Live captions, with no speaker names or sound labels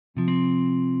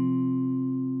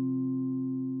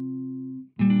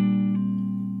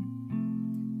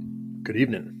Good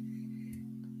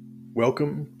evening.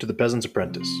 Welcome to the Peasant's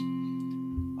Apprentice.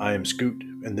 I am Scoot,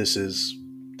 and this is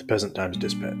the Peasant Times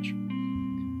Dispatch.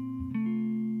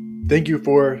 Thank you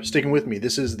for sticking with me.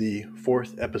 This is the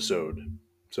 4th episode,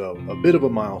 so a bit of a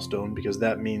milestone because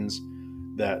that means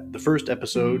that the first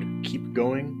episode, Keep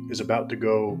Going, is about to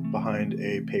go behind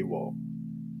a paywall.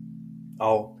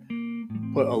 I'll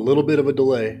put a little bit of a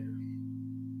delay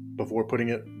before putting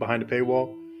it behind a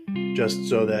paywall, just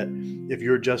so that if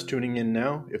you're just tuning in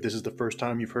now, if this is the first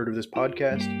time you've heard of this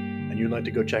podcast and you'd like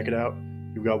to go check it out,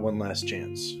 you've got one last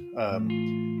chance.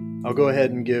 I'll go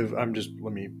ahead and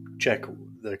let me check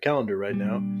the calendar right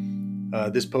now.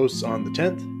 This posts on the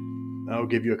 10th. I'll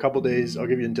give you a couple days. I'll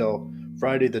give you until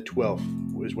Friday the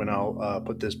 12th is when I'll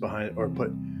put this behind, or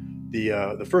put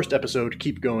the first episode,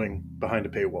 Keep Going, behind a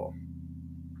paywall.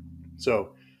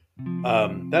 So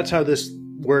that's how this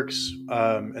works,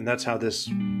 and that's how this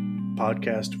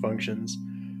podcast functions.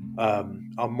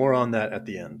 I'll more on that at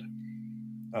the end.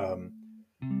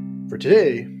 For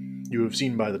today, you have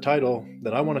seen by the title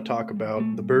that I want to talk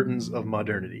about the burdens of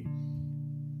modernity.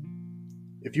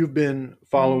 If you've been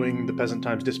following the Peasant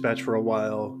Times Dispatch for a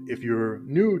while, if you're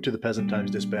new to the Peasant Times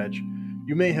Dispatch,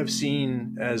 you may have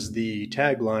seen as the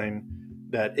tagline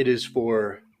that it is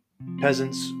for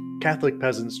peasants, Catholic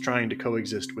peasants trying to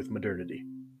coexist with modernity.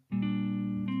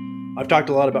 I've talked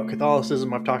a lot about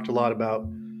Catholicism. I've talked a lot about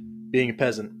being a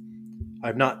peasant.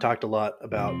 I've not talked a lot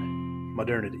about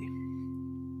modernity.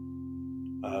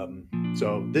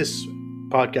 So this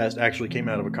podcast actually came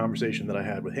out of a conversation that I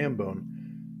had with Hambone,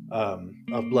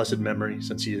 of blessed memory,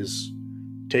 since he is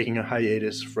taking a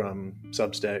hiatus from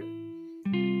Substack.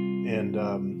 And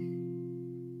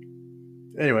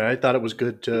anyway, I thought it was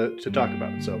good to talk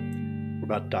about it. So we're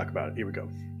about to talk about it. Here we go.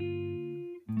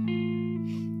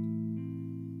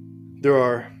 There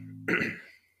are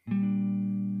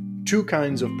two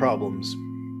kinds of problems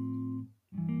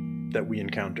that we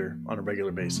encounter on a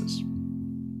regular basis,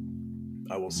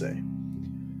 I will say.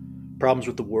 Problems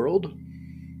with the world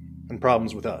and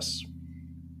problems with us.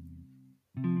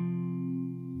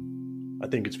 I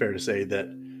think it's fair to say that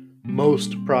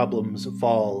most problems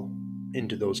fall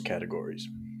into those categories.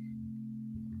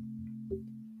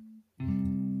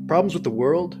 Problems with the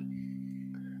world,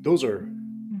 those are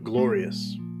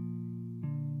glorious.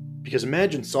 Because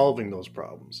imagine solving those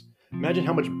problems. Imagine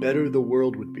how much better the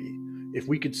world would be if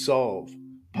we could solve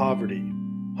poverty,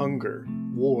 hunger,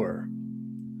 war.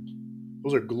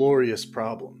 Those are glorious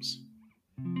problems.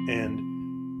 And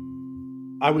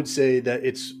I would say that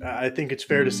I think it's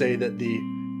fair to say that the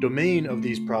domain of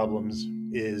these problems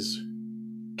is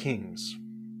kings.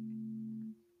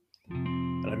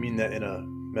 And I mean that in a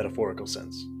metaphorical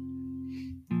sense.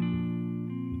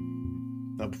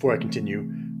 Now, before I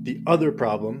continue, the other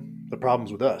problem, the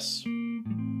problems with us,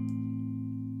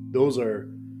 those are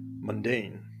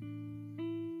mundane.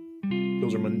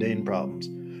 Those are mundane problems.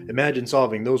 Imagine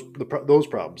solving those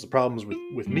problems, the problems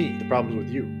with me, the problems with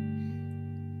you.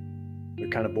 They're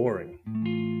kind of boring.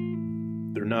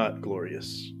 They're not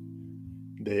glorious.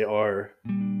 They are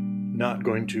not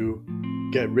going to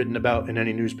get written about in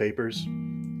any newspapers.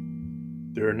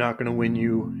 They're not going to win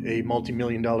you a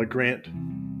multi-million-dollar grant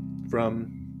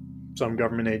from some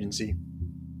government agency.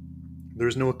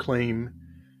 There's no acclaim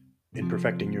in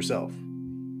perfecting yourself.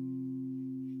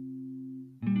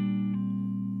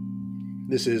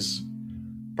 This is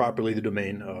properly the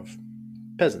domain of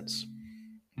peasants.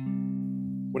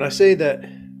 When I say that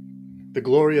the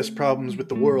glorious problems with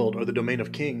the world are the domain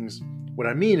of kings, what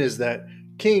I mean is that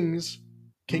kings,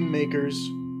 kingmakers,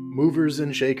 movers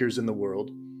and shakers in the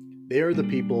world, they are the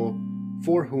people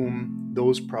for whom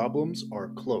those problems are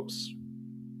close.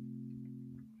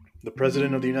 The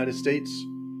President of the United States,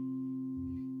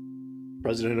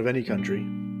 President of any country,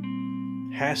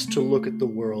 has to look at the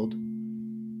world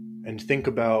and think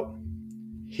about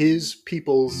his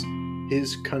people's,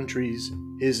 his country's,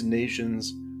 his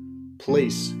nation's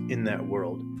place in that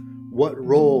world. What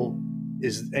role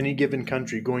is any given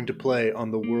country going to play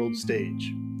on the world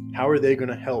stage? How are they going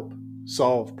to help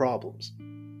solve problems?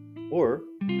 Or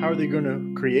how are they going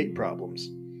to create problems?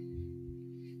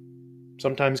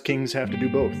 Sometimes kings have to do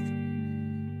both.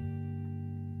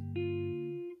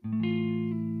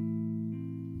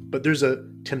 But there's a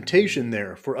temptation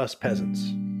there for us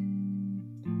peasants,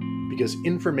 because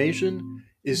information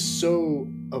is so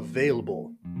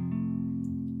available.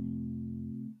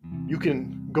 You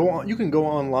can go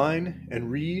online and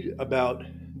read about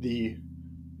the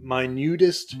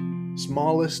minutest,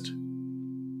 smallest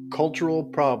cultural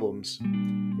problems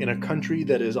in a country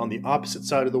that is on the opposite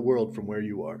side of the world from where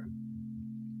you are.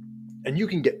 And you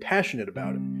can get passionate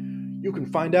about it. You can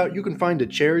find a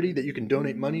charity that you can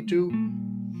donate money to.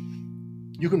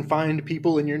 You can find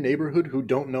people in your neighborhood who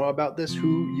don't know about this,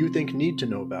 who you think need to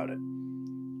know about it.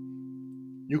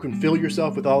 You can fill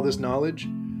yourself with all this knowledge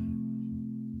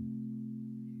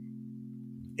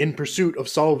in pursuit of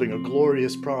solving a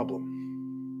glorious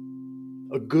problem,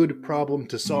 a good problem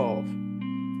to solve.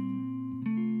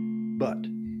 But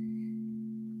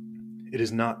it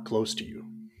is not close to you.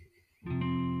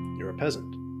 You're a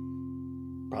peasant,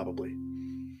 probably.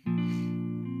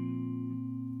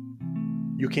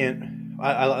 You can't,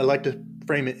 I like to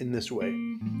frame it in this way.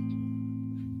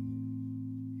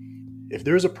 If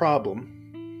there's a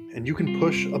problem and you can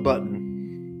push a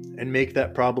button and make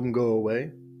that problem go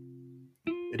away,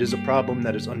 it is a problem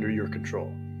that is under your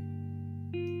control.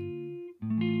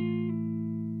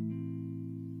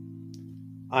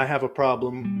 I have a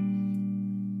problem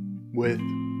with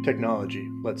technology,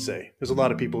 let's say. There's a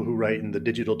lot of people who write in the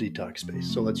digital detox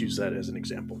space, so let's use that as an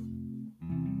example.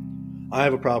 I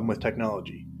have a problem with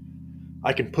technology.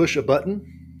 I can push a button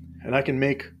and I can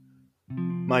make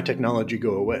my technology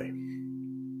go away.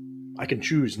 I can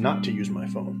choose not to use my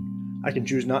phone. I can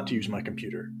choose not to use my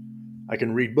computer. I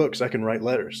can read books. I can write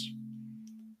letters.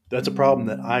 That's a problem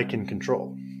that I can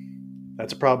control.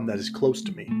 That's a problem that is close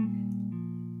to me.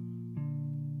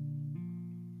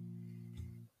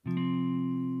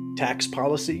 Tax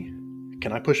policy.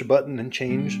 Can I push a button and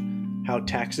change how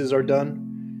taxes are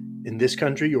done in this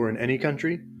country or in any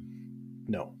country?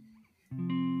 No.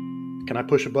 Can I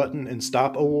push a button and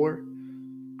stop a war?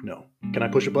 No. Can I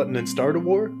push a button and start a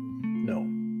war? No.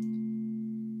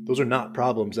 Those are not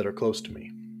problems that are close to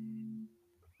me.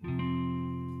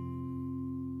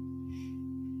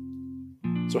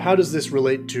 So how does this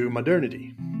relate to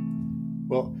modernity?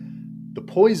 Well, the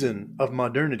poison of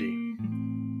modernity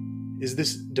is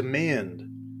this demand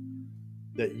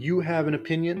that you have an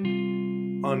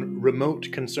opinion on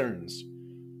remote concerns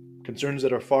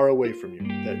that are far away from you,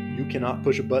 that you cannot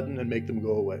push a button and make them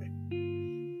go away.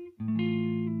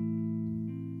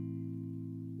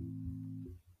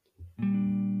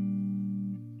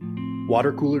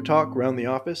 Water cooler talk around the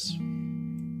office.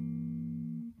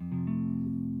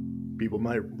 People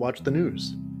might watch the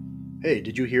news. Hey,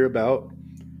 did you hear about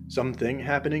something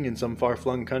happening in some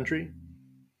far-flung country?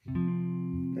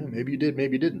 Yeah, maybe you did,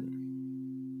 maybe you didn't.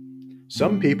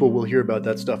 Some people will hear about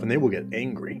that stuff and they will get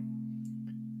angry.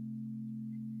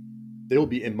 They will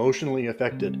be emotionally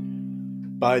affected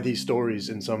by these stories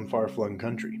in some far-flung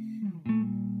country.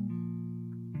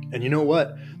 And you know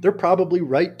what? They're probably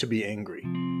right to be angry.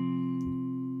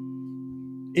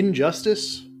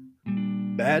 Injustice,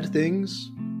 bad things,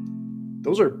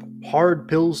 those are hard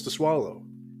pills to swallow.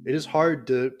 It is hard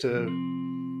to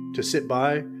sit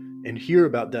by and hear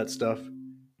about that stuff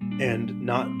and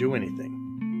not do anything.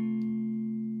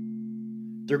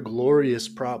 They're glorious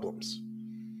problems.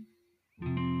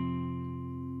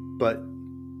 But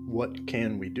what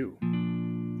can we do?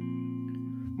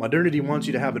 Modernity wants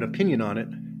you to have an opinion on it,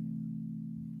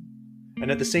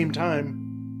 and at the same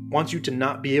time wants you to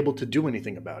not be able to do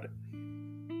anything about it.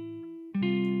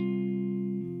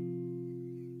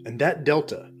 And that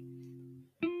delta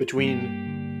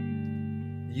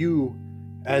between you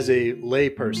as a lay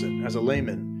person, as a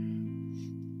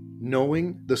layman,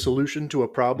 knowing the solution to a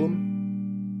problem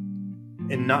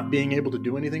and not being able to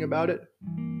do anything about it,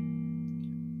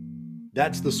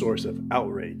 that's the source of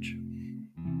outrage.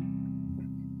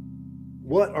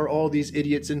 What are all these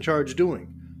idiots in charge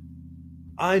doing?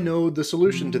 I know the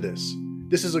solution to this.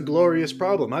 This is a glorious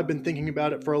problem. I've been thinking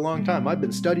about it for a long time. I've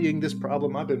been studying this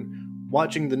problem. I've been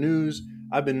watching the news.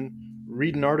 I've been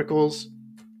reading articles.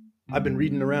 I've been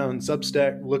reading around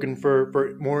Substack looking for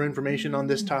more information on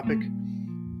this topic.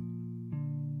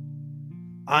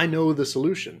 I know the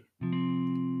solution.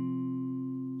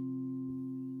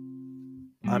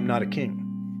 I'm not a king.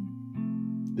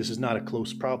 This is not a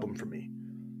close problem for me.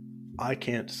 I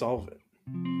can't solve it.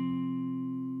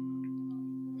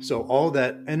 So all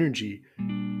that energy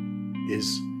is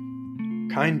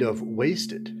kind of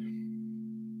wasted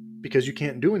because you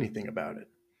can't do anything about it.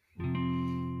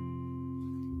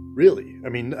 Really. I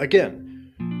mean,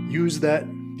 again, use the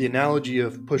analogy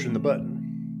of pushing the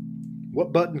button.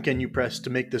 What button can you press to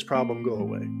make this problem go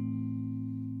away?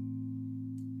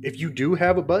 If you do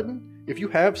have a button, if you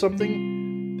have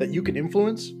something that you can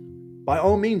influence, by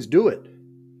all means do it.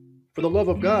 For the love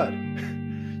of God.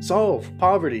 Solve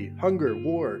poverty, hunger,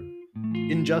 war,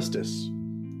 injustice.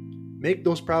 Make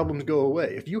those problems go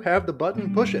away. If you have the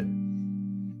button, push it.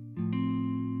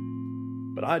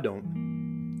 But I don't.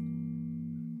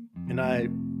 And I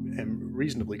am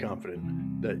reasonably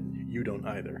confident that you don't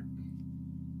either.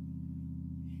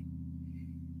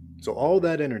 So all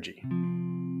that energy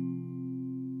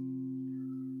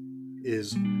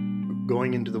is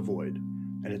going into the void,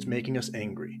 and it's making us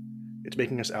angry. It's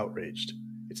making us outraged.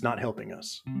 It's not helping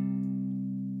us.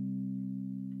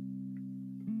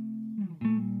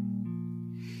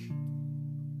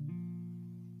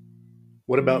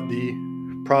 What about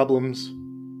the problems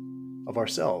of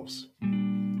ourselves?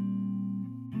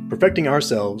 Perfecting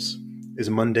ourselves is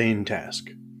a mundane task.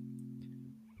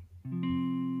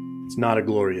 It's not a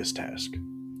glorious task.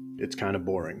 It's kind of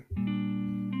boring.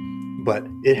 But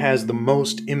it has the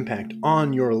most impact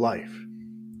on your life.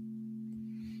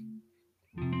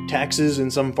 Taxes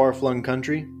in some far-flung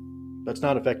country, that's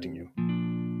not affecting you.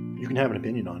 You can have an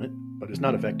opinion on it, but it's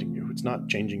not affecting you. It's not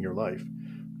changing your life.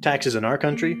 Taxes in our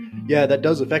country, yeah, that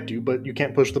does affect you, but you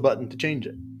can't push the button to change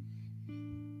it.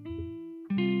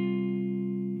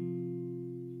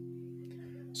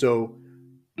 So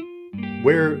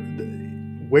where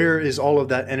is all of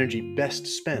that energy best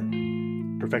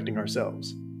spent? Perfecting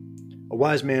ourselves. A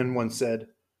wise man once said,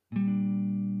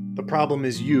 "The problem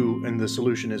is you and the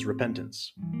solution is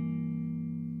repentance."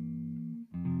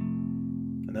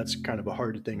 And that's kind of a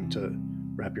hard thing to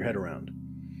wrap your head around.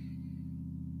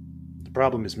 The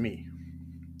problem is me.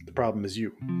 The problem is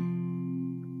you.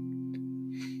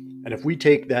 And if we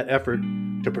take that effort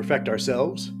to perfect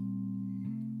ourselves,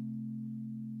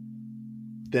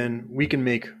 then we can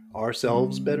make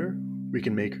ourselves better. We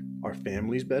can make our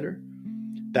families better.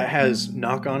 That has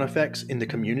knock-on effects in the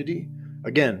community.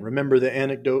 Again, remember the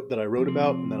anecdote that I wrote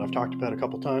about and that I've talked about a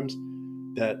couple times,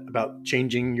 that about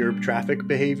changing your traffic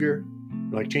behavior,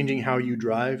 like changing how you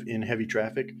drive in heavy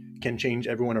traffic can change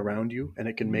everyone around you and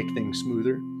it can make things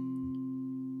smoother.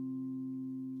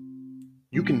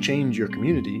 You can change your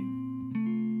community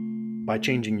by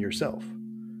changing yourself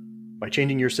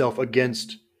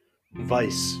against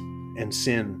vice and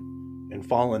sin and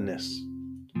fallenness.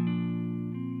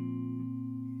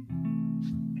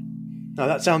 Now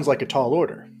that sounds like a tall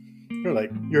order.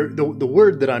 The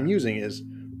word that I'm using is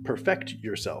perfect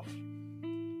yourself.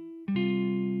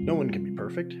 No one can be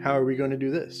perfect. How are we going to do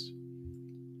this?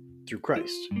 Through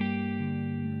Christ.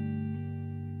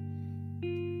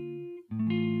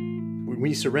 When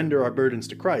we surrender our burdens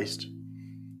to Christ,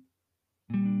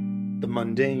 the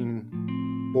mundane,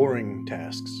 boring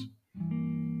tasks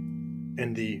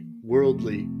and the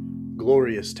worldly,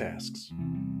 glorious tasks.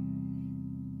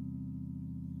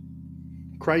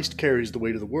 Christ carries the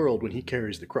weight of the world when he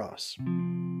carries the cross.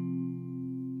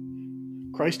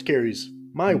 Christ carries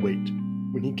my weight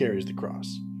when he carries the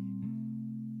cross.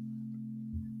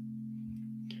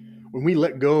 When we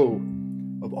let go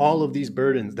of all of these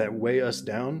burdens that weigh us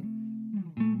down,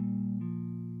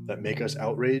 that make us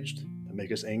outraged, that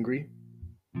make us angry,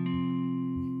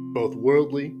 both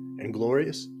worldly and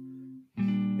glorious,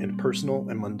 and personal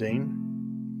and mundane,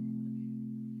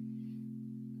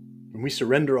 when we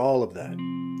surrender all of that,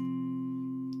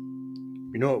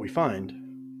 you know what we find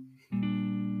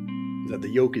is that the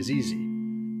yoke is easy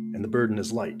and the burden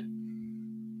is light.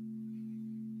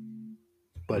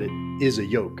 But it is a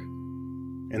yoke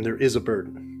and there is a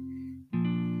burden.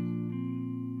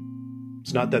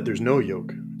 It's not that there's no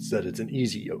yoke, it's that it's an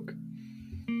easy yoke.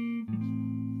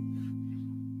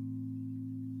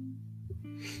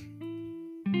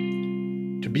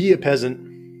 To be a peasant,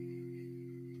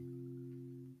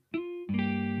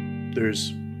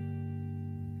 there's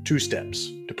 2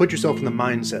 steps. To put yourself in the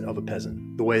mindset of a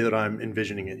peasant, the way that I'm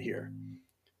envisioning it here.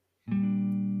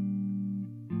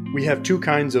 We have 2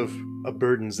 kinds of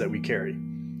burdens that we carry.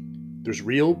 There's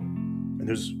real and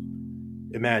there's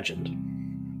imagined.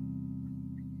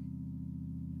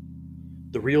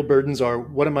 The real burdens are,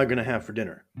 what am I going to have for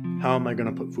dinner? How am I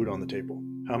going to put food on the table?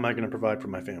 How am I going to provide for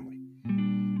my family?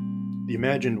 The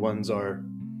imagined ones are,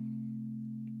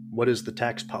 what is the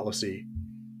tax policy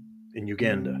in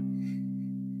Uganda?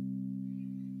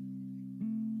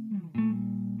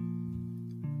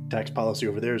 Tax policy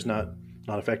over there is not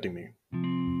affecting me.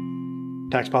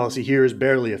 Tax policy here is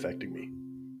barely affecting me.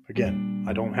 Again,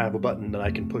 I don't have a button that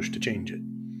I can push to change it.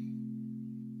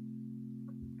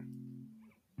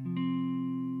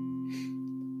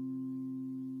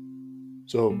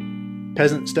 So,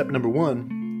 peasant step number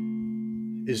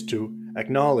 1 is to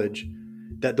acknowledge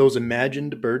that those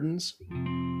imagined burdens,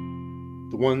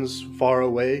 the ones far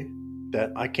away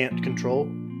that I can't control,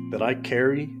 that I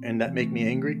carry and that make me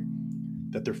angry,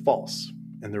 that they're false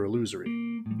and they're illusory.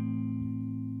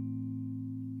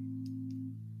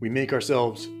 We make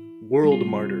ourselves world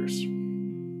martyrs,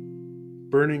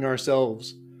 burning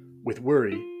ourselves with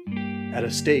worry at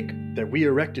a stake that we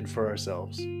erected for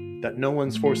ourselves, that no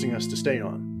one's forcing us to stay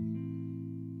on.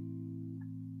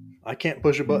 I can't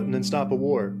push a button and stop a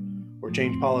war. or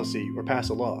change policy or pass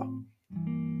a law.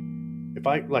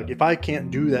 If I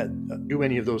can't do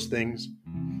any of those things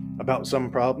about some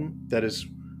problem that is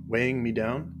weighing me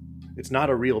down, it's not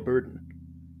a real burden.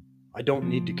 I don't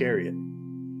need to carry it.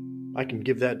 I can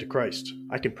give that to Christ.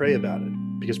 I can pray about it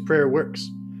because prayer works.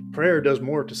 Prayer does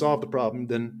more to solve the problem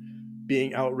than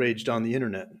being outraged on the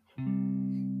internet.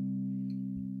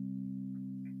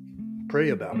 Pray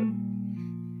about it,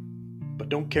 but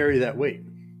don't carry that weight.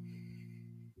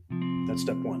 That's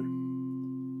step 1.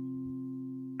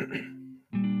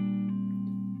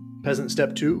 Peasant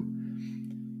step 2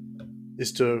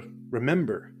 is to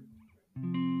remember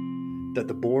that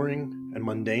the boring and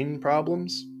mundane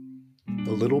problems,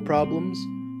 the little problems,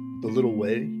 the little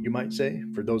way, you might say,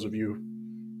 for those of you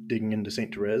digging into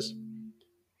St. Therese,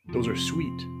 those are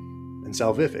sweet and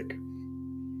salvific,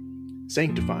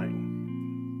 sanctifying.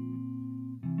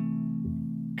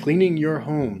 Cleaning your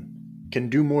home can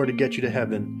do more to get you to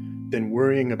heaven than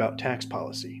worrying about tax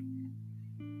policy.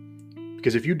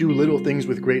 Because if you do little things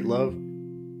with great love,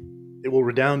 it will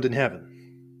redound in heaven.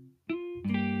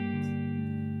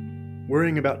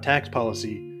 Worrying about tax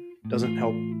policy doesn't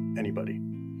help anybody.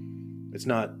 It's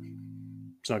not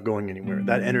going anywhere.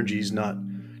 That energy is not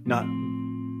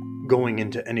going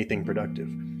into anything productive.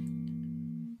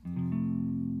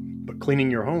 But cleaning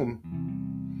your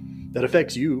home, that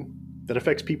affects you, that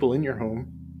affects people in your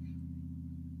home.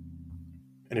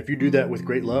 And if you do that with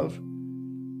great love,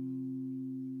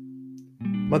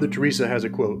 Mother Teresa has a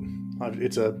quote.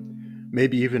 It's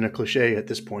maybe even a cliche at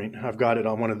this point. I've got it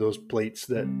on one of those plates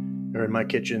that are in my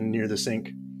kitchen near the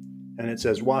sink. And it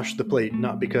says, "Wash the plate,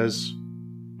 not because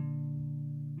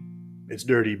it's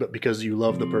dirty, but because you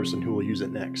love the person who will use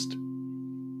it next."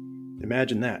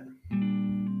 Imagine that.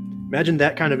 Imagine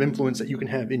that kind of influence that you can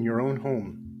have in your own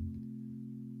home.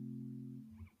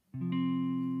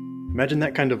 Imagine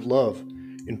that kind of love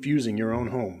infusing your own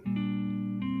home,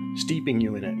 steeping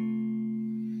you in it.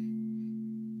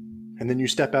 And then you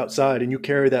step outside and you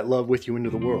carry that love with you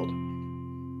into the world.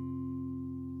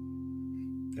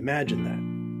 Imagine that.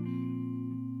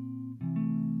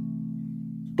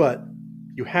 But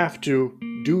you have to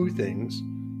do things,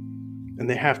 and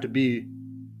they have to be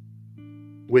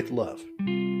with love.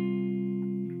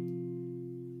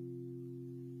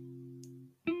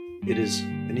 It is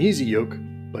an easy yoke,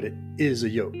 but it is a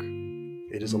yoke.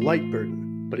 It is a light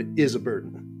burden, but it is a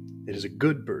burden. It is a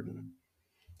good burden.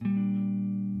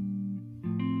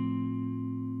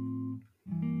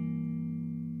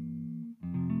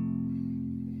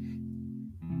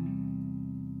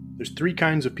 There's 3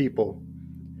 kinds of people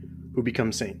who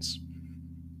become saints.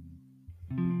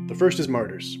 The first is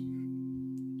martyrs,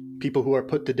 people who are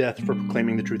put to death for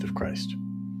proclaiming the truth of Christ.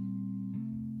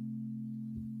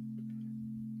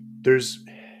 There's,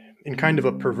 in kind of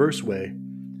a perverse way,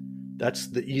 that's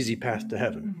the easy path to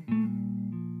heaven.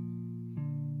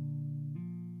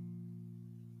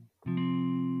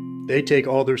 They take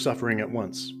all their suffering at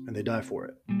once, and they die for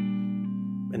it.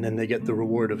 And then they get the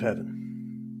reward of heaven.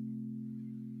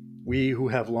 We who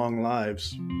have long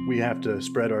lives, we have to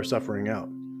spread our suffering out.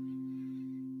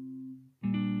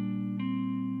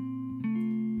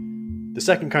 The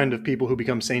second kind of people who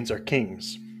become saints are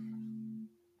kings.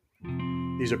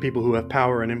 These are people who have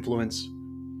power and influence,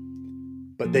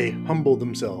 but they humble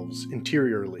themselves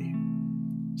interiorly,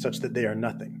 such that they are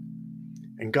nothing.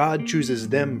 And God chooses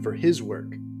them for His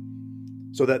work,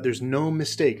 so that there's no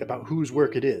mistake about whose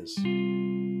work it is.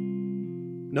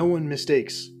 No one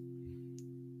mistakes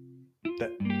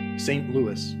that St.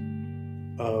 Louis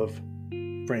of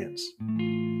France,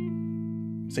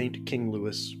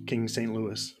 King St.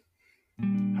 Louis,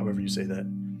 however you say that,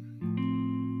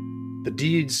 the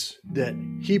deeds that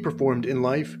he performed in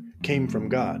life came from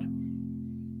God.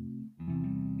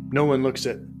 No one looks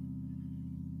at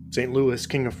St. Louis,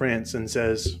 King of France, and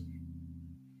says,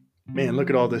 "Man, look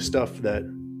at all this stuff that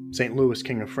St. Louis,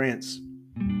 King of France,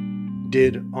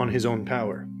 did on his own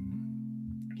power.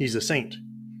 He's a saint.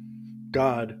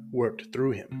 God worked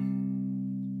through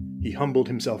him. He humbled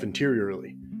himself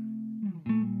interiorly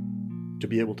to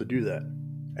be able to do that."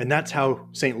 And that's how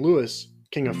St. Louis,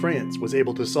 King of France, was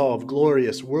able to solve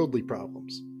glorious worldly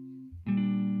problems.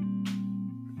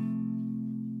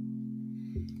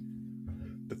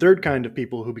 The third kind of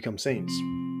people who become saints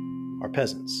are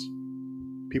peasants,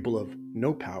 people of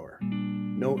no power,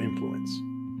 no influence,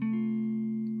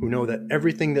 who know that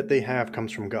everything that they have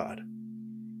comes from God.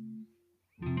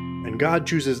 And God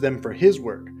chooses them for His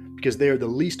work because they are the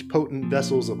least potent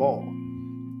vessels of all,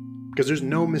 because there's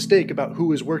no mistake about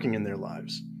who is working in their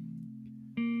lives.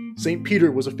 St.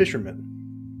 Peter was a fisherman.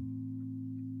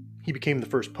 He became the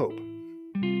first pope,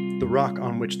 the rock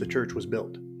on which the church was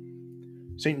built.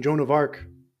 St. Joan of Arc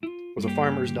was a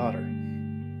farmer's daughter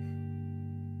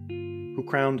who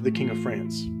crowned the King of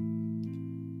France.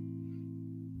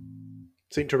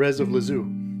 St. Therese of Lisieux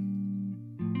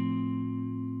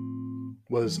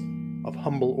was of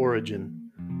humble origin.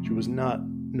 She was not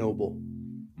noble.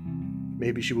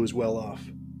 Maybe she was well off,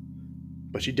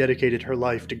 but she dedicated her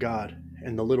life to God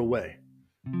and the little way,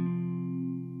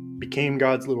 became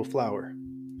God's little flower,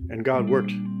 and God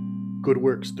worked good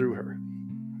works through her.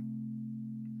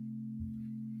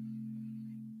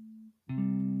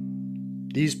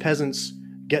 These peasants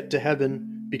get to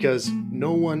heaven because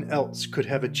no one else could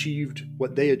have achieved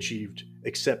what they achieved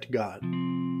except God.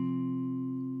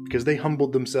 Because they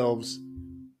humbled themselves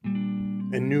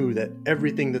and knew that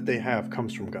everything that they have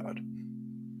comes from God.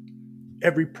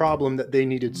 Every problem that they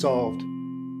needed solved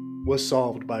was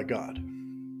solved by God.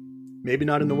 Maybe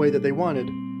not in the way that they wanted,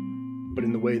 but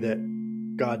in the way that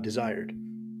God desired.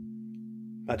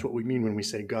 That's what we mean when we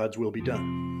say God's will be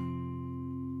done.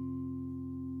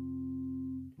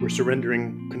 We're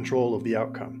surrendering control of the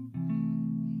outcome.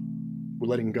 We're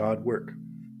letting God work.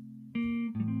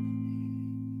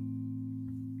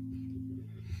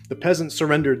 The peasants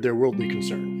surrendered their worldly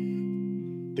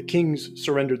concern. The kings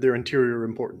surrendered their interior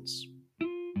importance.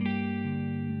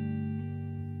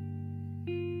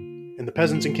 And the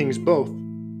peasants and kings both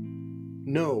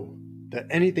know that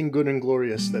anything good and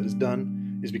glorious that is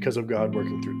done is because of God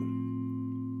working through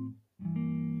them.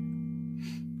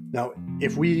 Now,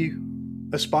 if we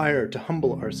aspire to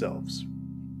humble ourselves,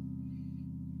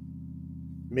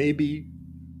 maybe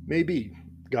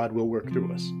God will work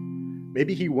through us.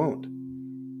 Maybe He won't.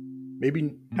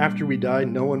 Maybe after we die,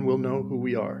 no one will know who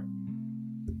we are.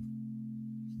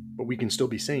 But we can still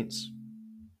be saints.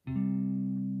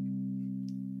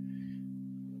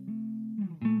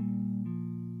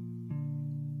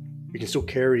 We can still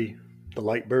carry the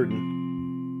light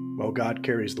burden while God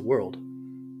carries the world.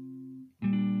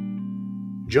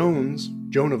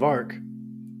 Joan of Arc,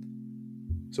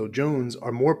 so Joans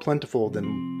are more plentiful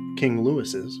than King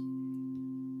Louis's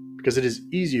because it is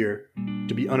easier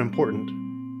to be unimportant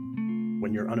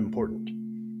when you're unimportant.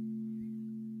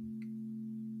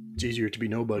 It's easier to be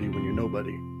nobody when you're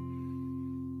nobody.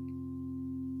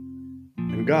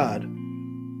 And God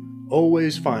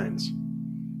always finds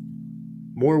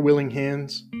more willing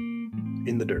hands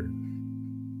in the dirt.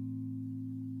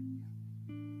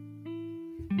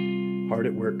 Hard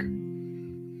at work,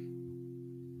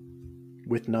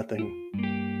 with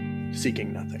nothing,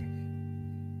 seeking nothing,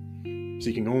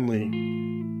 seeking only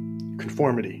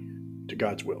conformity to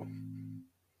God's will.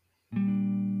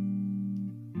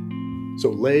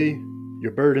 So lay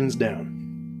your burdens down.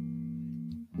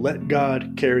 Let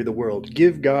God carry the world.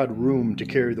 Give God room to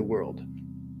carry the world.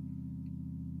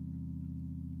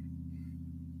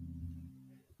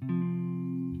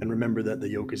 And remember that the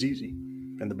yoke is easy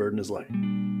and the burden is light.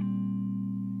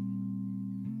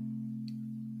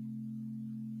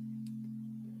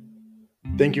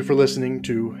 Thank you for listening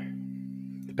to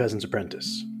The Peasant's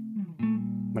Apprentice.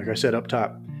 Like I said up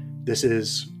top, this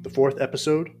is the 4th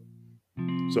episode.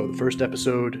 So the first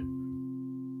episode,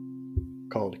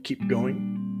 called Keep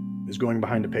Going, is going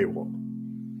behind a paywall.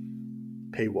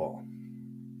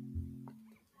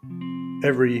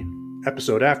 Every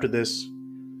episode after this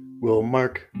will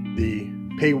mark the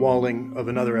paywalling of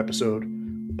another episode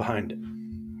behind it.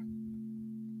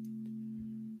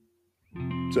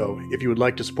 So if you would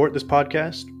like to support this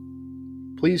podcast,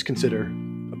 please consider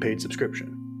a paid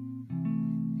subscription.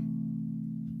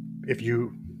 If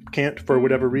you can't, for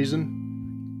whatever reason,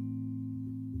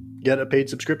 get a paid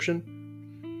subscription,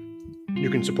 you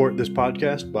can support this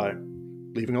podcast by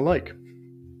leaving a like,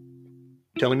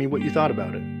 telling me what you thought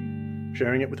about it,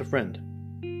 sharing it with a friend.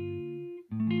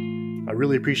 I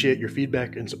really appreciate your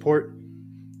feedback and support,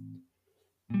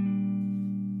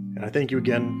 and I thank you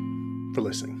again for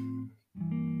listening.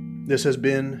 This has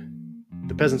been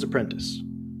The Peasant's Apprentice.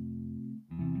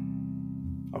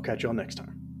 I'll catch y'all next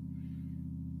time.